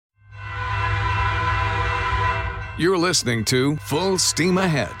You're listening to Full Steam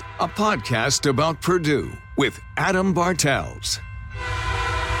Ahead, a podcast about Purdue with Adam Bartels.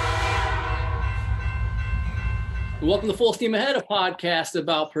 Welcome to Full Steam Ahead, a podcast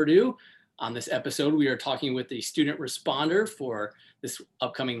about Purdue. On this episode, we are talking with the student responder for this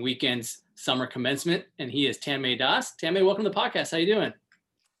upcoming weekend's summer commencement, and he is Tanmay Das. Tanmay, welcome to the podcast. How you doing?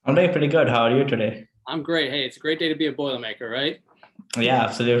 I'm doing pretty good. How are you today? I'm great. Hey, it's a great day to be a Boilermaker, right? Yeah,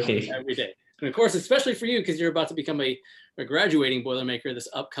 absolutely. Every day. And of course, especially for you, because you're about to become a graduating Boilermaker this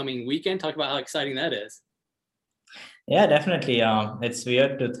upcoming weekend. Talk about how exciting that is. Yeah, definitely. It's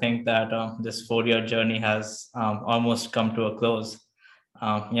weird to think that this 4-year journey has almost come to a close.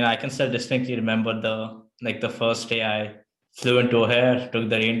 I can still distinctly remember the first day I flew into O'Hare,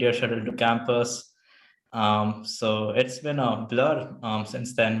 took the reindeer shuttle to campus. So it's been a blur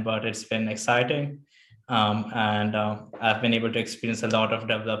since then, but it's been exciting. And I've been able to experience a lot of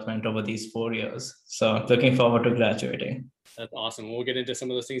development over these 4 years. So looking forward to graduating. That's awesome. We'll get into some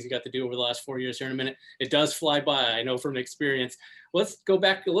of those things you got to do over the last 4 years here in a minute. It does fly by, I know from experience. Let's go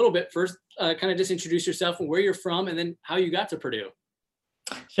back a little bit first, kind of just introduce yourself and where you're from and then how you got to Purdue.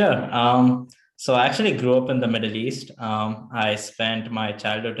 Sure. So I actually grew up in the Middle East. I spent my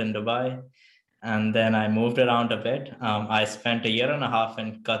childhood in Dubai, and then I moved around a bit. I spent 1.5 years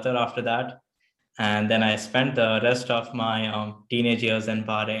in Qatar after that. And then I spent the rest of my teenage years in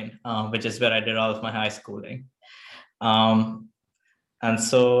Bahrain, which is where I did all of my high schooling.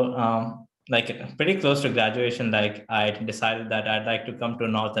 Pretty close to graduation, I decided that I'd like to come to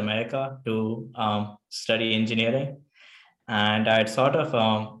North America to study engineering. And I'd sort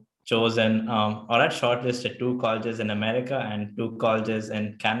of chosen, or I'd shortlisted 2 colleges in America and 2 colleges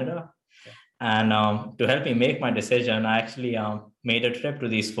in Canada. And to help me make my decision, I actually made a trip to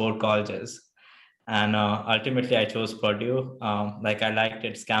these 4 colleges. And ultimately, I chose Purdue. I liked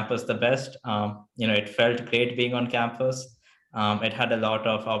its campus the best. It felt great being on campus. It had a lot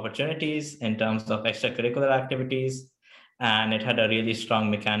of opportunities in terms of extracurricular activities. And it had a really strong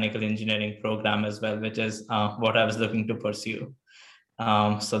mechanical engineering program as well, which is what I was looking to pursue.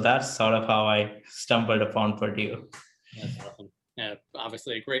 So that's sort of how I stumbled upon Purdue. That's awesome. Yeah,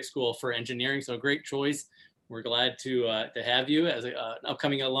 obviously a great school for engineering, so a great choice. We're glad to have you as an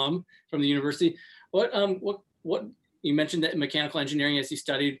upcoming alum from the university. What you mentioned that mechanical engineering as you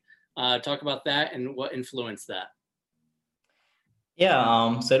studied. Talk about that and what influenced that.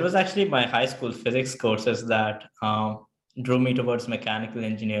 Yeah, so it was actually my high school physics courses that drew me towards mechanical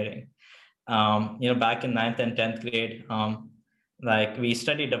engineering. Back in 9th and 10th grade, we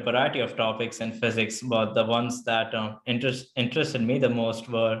studied a variety of topics in physics, but the ones that interested me the most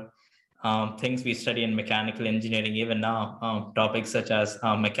were things we study in mechanical engineering even now, topics such as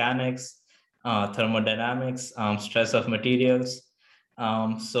mechanics, thermodynamics, stress of materials.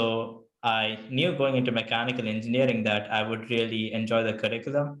 So I knew going into mechanical engineering that I would really enjoy the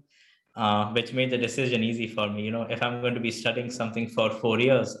curriculum, which made the decision easy for me. If I'm going to be studying something for 4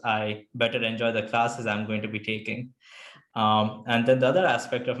 years, I better enjoy the classes I'm going to be taking. And then the other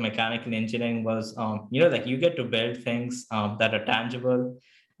aspect of mechanical engineering was, you get to build things that are tangible.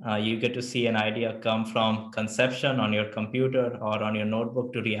 You get to see an idea come from conception on your computer or on your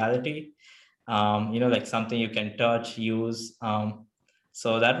notebook to reality. Something you can touch, use.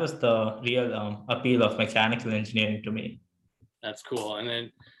 So that was the real appeal of mechanical engineering to me. That's cool. And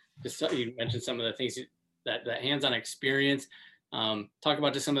then just you mentioned some of the things that hands-on experience. Talk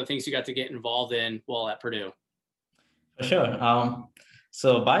about just some of the things you got to get involved in while at Purdue. For sure.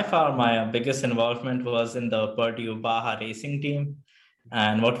 So by far, my biggest involvement was in the Purdue Baja racing team.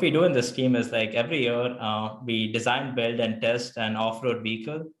 And what we do in this team is every year, we design, build, and test an off-road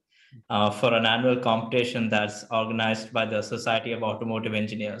vehicle for an annual competition that's organized by the Society of Automotive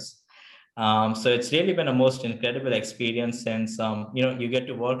Engineers. So it's really been a most incredible experience since, you get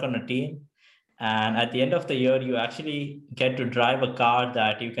to work on a team. And at the end of the year, you actually get to drive a car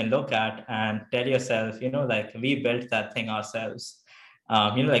that you can look at and tell yourself, we built that thing ourselves.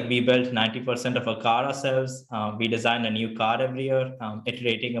 We built 90% of a car ourselves. We design a new car every year,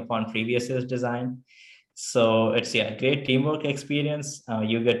 iterating upon previous year's design. So it's a great teamwork experience.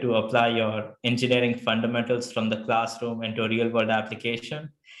 You get to apply your engineering fundamentals from the classroom into a real world application.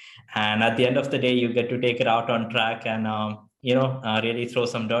 And at the end of the day, you get to take it out on track and, really throw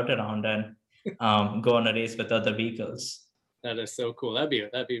some dirt around and go on a race with other vehicles. That is so cool.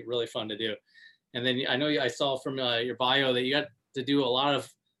 That'd be really fun to do. And then I know I saw from your bio that you got to do a lot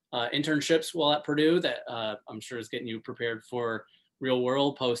of internships while at Purdue that I'm sure is getting you prepared for real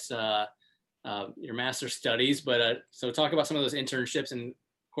world post your master's studies. But so talk about some of those internships and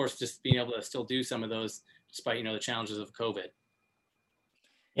of course, just being able to still do some of those despite, the challenges of COVID.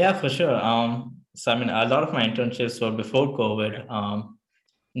 Yeah, for sure. So, I mean, a lot of my internships were before COVID,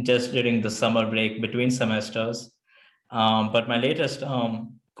 just during the summer break between semesters. But my latest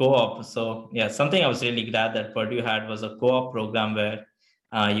co-op, so yeah, something I was really glad that Purdue had was a co-op program where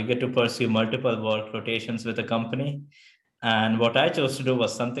you get to pursue multiple work rotations with a company. And what I chose to do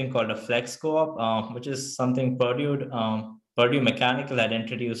was something called a flex co-op, which is something Purdue Mechanical had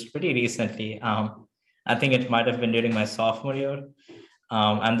introduced pretty recently. I think it might have been during my sophomore year.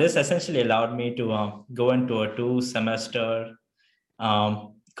 And this essentially allowed me to go into a 2 semester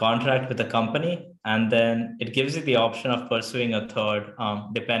contract with a company. And then it gives you the option of pursuing a third,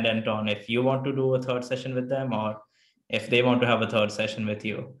 dependent on if you want to do a third session with them or if they want to have a third session with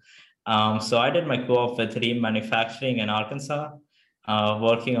you. So I did my co-op with Ream Manufacturing in Arkansas,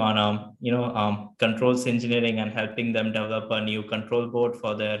 working on controls engineering and helping them develop a new control board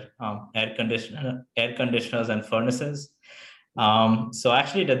for their air conditioners and furnaces. So I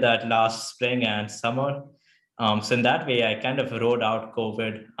actually did that last spring and summer. So in that way, I kind of rode out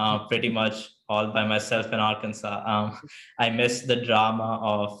COVID pretty much all by myself in Arkansas. I missed the drama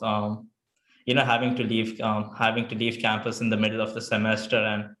of having to leave campus in the middle of the semester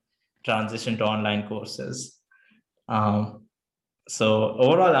and transition to online courses. So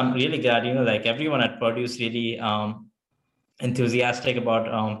overall, I'm really glad, like everyone at Purdue is really enthusiastic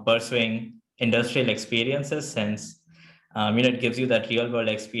about pursuing industrial experiences, since it gives you that real world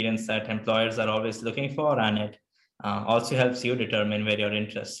experience that employers are always looking for, and it also helps you determine where your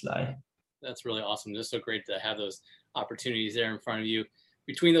interests lie. That's really awesome. Just so great to have those opportunities there in front of you.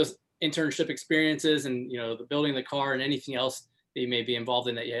 Between those internship experiences and the building the car and anything else that you may be involved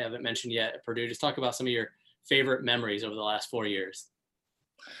in that you haven't mentioned yet at Purdue, just talk about some of your favorite memories over the last 4 years.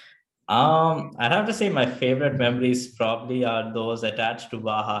 I'd have to say my favorite memories probably are those attached to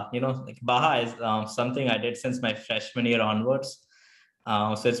Baja. Like Baja is something I did since my freshman year onwards.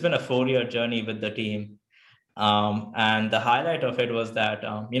 So it's been a 4-year journey with the team. And the highlight of it was that,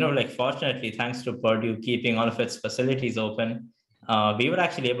 fortunately, thanks to Purdue keeping all of its facilities open, we were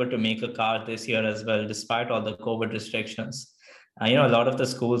actually able to make a car this year as well, despite all the COVID restrictions. A lot of the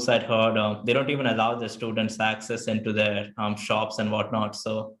schools I'd heard, they don't even allow the students access into their shops and whatnot.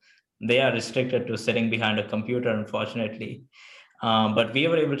 So they are restricted to sitting behind a computer, unfortunately. But we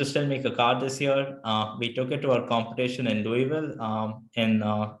were able to still make a car this year. We took it to our competition in Louisville in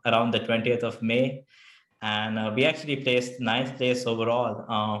around the 20th of May. And we actually placed 9th place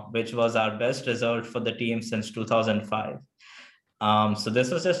overall, which was our best result for the team since 2005. So this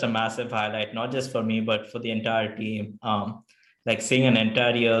was just a massive highlight, not just for me, but for the entire team. Like seeing an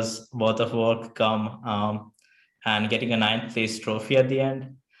entire year's worth of work come and getting a 9th place trophy at the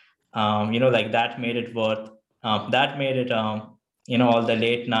end. Like that made it worth, that made it, all the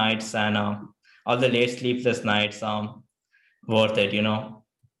late nights and all the late sleepless nights worth it,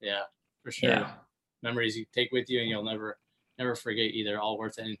 Yeah, for sure. Yeah. Memories you take with you and you'll never forget either. All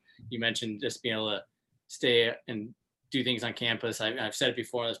worth it. And you mentioned just being able to stay and do things on campus. I've said it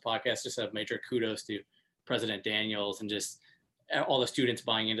before on this podcast, just a major kudos to President Daniels and just all the students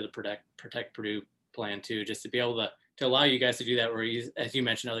buying into the Protect Purdue plan too, just to be able to allow you guys to do that where as you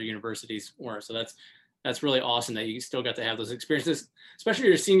mentioned, other universities weren't. So that's really awesome that you still got to have those experiences, especially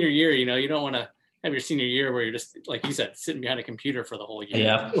your senior year. You don't want to have your senior year where you're just, like you said, sitting behind a computer for the whole year.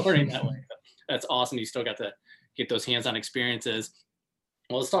 Yeah. Learning that way. That's awesome. You still got to get those hands-on experiences.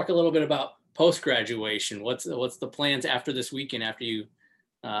 Well, let's talk a little bit about post-graduation. What's the plans after this weekend, after you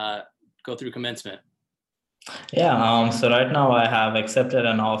go through commencement? Yeah, so right now I have accepted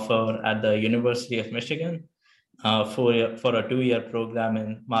an offer at the University of Michigan for a 2-year program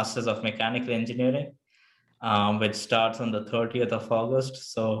in Masters of Mechanical Engineering, which starts on the 30th of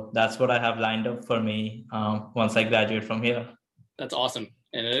August. So that's what I have lined up for me once I graduate from here. That's awesome.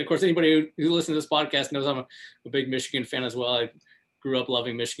 And of course, anybody who listens to this podcast knows I'm a big Michigan fan as well. I grew up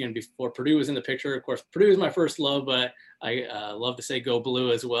loving Michigan before Purdue was in the picture. Of course, Purdue is my first love, but I love to say go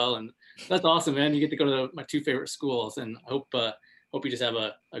blue as well. And that's awesome, man. You get to go to my 2 favorite schools, and I hope you just have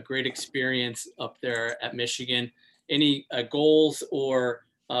a great experience up there at Michigan. Any goals or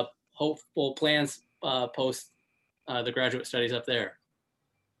hopeful plans post the graduate studies up there?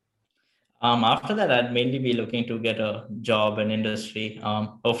 After that, I'd mainly be looking to get a job in industry,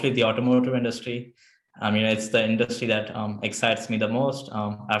 hopefully the automotive industry. It's the industry that excites me the most.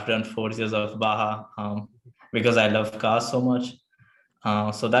 I've done 4 years of Baja because I love cars so much.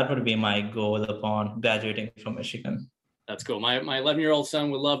 So that would be my goal upon graduating from Michigan. That's cool. My 11-year-old son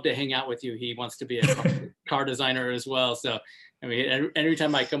would love to hang out with you. He wants to be a car designer as well. So, every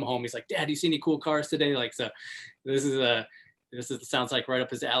time I come home, he's like, "Dad, you see any cool cars today?" Like, so this sounds like right up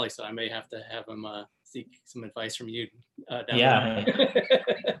his alley. So I may have to have him seek some advice from you. Yeah.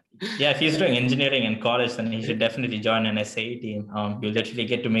 Yeah, if he's doing engineering in college, then he should definitely join an SAE team. You literally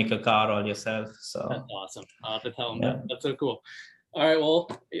get to make a car all yourself. So that's awesome. I'll have to tell him yeah. that. That's so cool. All right. Well,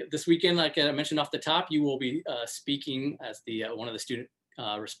 this weekend, like I mentioned off the top, you will be speaking as the one of the student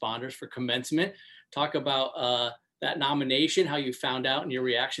responders for Commencement. Talk about that nomination, how you found out, and your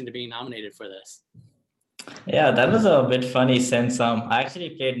reaction to being nominated for this. Yeah, that was a bit funny since I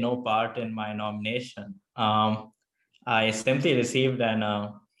actually played no part in my nomination. I simply received an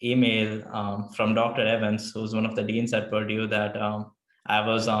email from Dr. Evans, who's one of the deans at Purdue, that I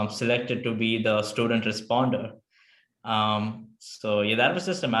was selected to be the student responder. So yeah, that was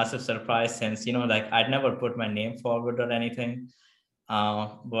just a massive surprise since, like I'd never put my name forward or anything.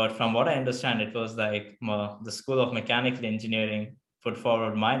 But from what I understand, it was like the School of Mechanical Engineering put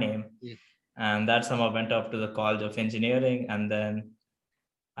forward my name. Yeah. And that somehow went up to the College of Engineering. And then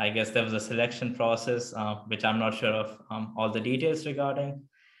I guess there was a selection process, which I'm not sure of all the details regarding.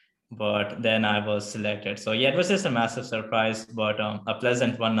 But then I was selected. So yeah, it was just a massive surprise, but a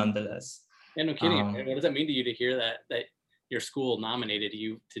pleasant one nonetheless. Yeah, no kidding. What does that mean to you to hear that your school nominated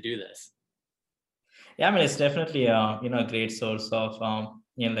you to do this? Yeah, I mean, it's definitely a great source of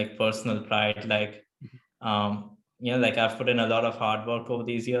like personal pride. Like like I've put in a lot of hard work over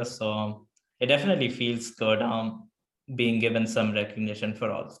these years, so it definitely feels good being given some recognition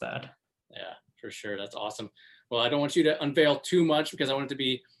for all of that. Yeah, for sure. That's awesome. Well, I don't want you to unveil too much because I want it to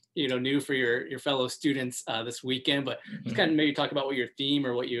be new for your fellow students this weekend, but just kind of maybe talk about what your theme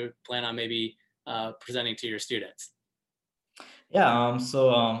or what you plan on maybe presenting to your students. Yeah, so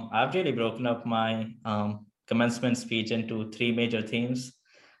I've really broken up my commencement speech into 3 major themes.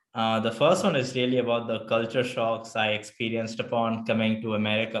 The first one is really about the culture shocks I experienced upon coming to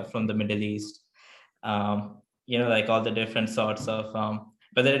America from the Middle East. Like all the different sorts of,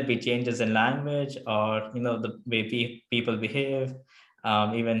 whether it be changes in language or, the way people behave,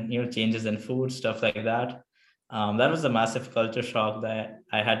 even, changes in food, stuff like that. That was a massive culture shock that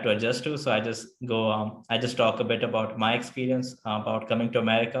I had to adjust to. So I just talk a bit about my experience about coming to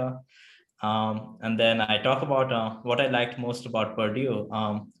America. And then I talk about what I liked most about Purdue,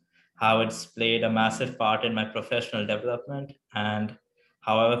 how it's played a massive part in my professional development, and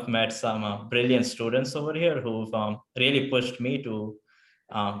how I've met some brilliant students over here who've really pushed me to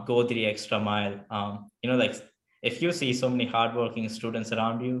go the extra mile. Like if you see so many hardworking students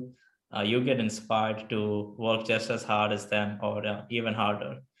around you, you get inspired to work just as hard as them or even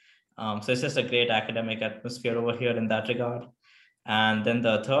harder. So it's just a great academic atmosphere over here in that regard. And then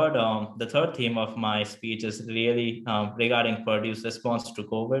the third theme of my speech is really regarding Purdue's response to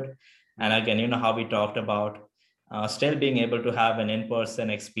COVID. And again, how we talked about still being able to have an in-person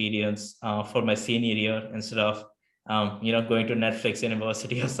experience for my senior year instead of, going to Netflix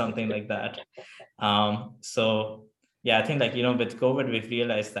University or something like that. So yeah, I think with COVID, we've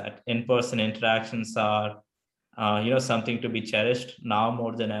realized that in-person interactions are, something to be cherished now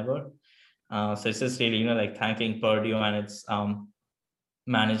more than ever. So it's just really, thanking Purdue and its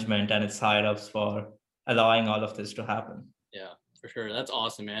management and its higher-ups for allowing all of this to happen. Yeah, for sure. That's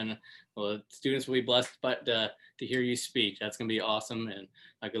awesome, man. Well, students will be blessed but to hear you speak. That's going to be awesome. And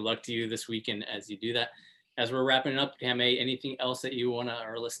good luck to you this weekend as you do that. As we're wrapping up, Tanmay, anything else that you want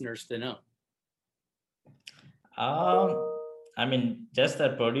our listeners to know? I mean, just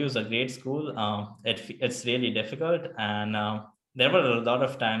that Purdue is a great school. It's really difficult. And there were a lot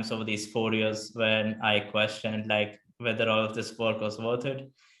of times over these 4 years when I questioned whether all of this work was worth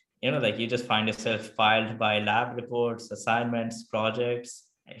it. You just find yourself piled by lab reports, assignments, projects,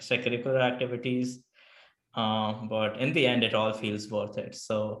 extracurricular activities. But in the end, it all feels worth it.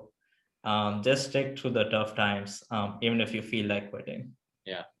 So just stick through the tough times, even if you feel like quitting.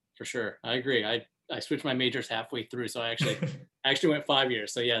 Yeah, for sure. I agree. I switched my majors halfway through. So I actually went 5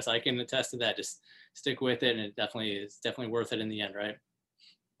 years. So yes, I can attest to that. Just stick with it. And it is definitely worth it in the end, right?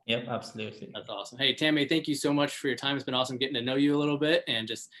 Yep, absolutely. That's awesome. Hey, Tanmay, thank you so much for your time. It's been awesome getting to know you a little bit and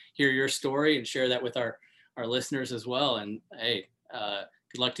just hear your story and share that with our listeners as well. And hey,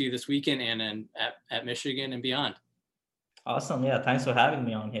 good luck to you this weekend and at Michigan and beyond. Awesome. Yeah, thanks for having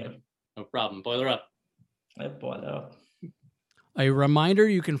me on here. No problem. Boiler up. Yep, boiler up. A reminder,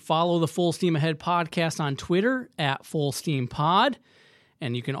 you can follow the Full Steam Ahead podcast on Twitter at Full Steam Pod.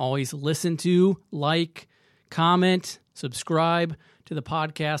 And you can always listen to, comment, subscribe to the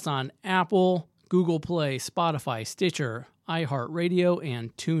podcast on Apple, Google Play, Spotify, Stitcher, iHeartRadio,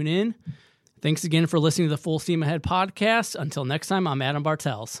 and TuneIn. Thanks again for listening to the Full Steam Ahead podcast. Until next time, I'm Adam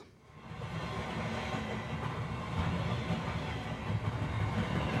Bartels.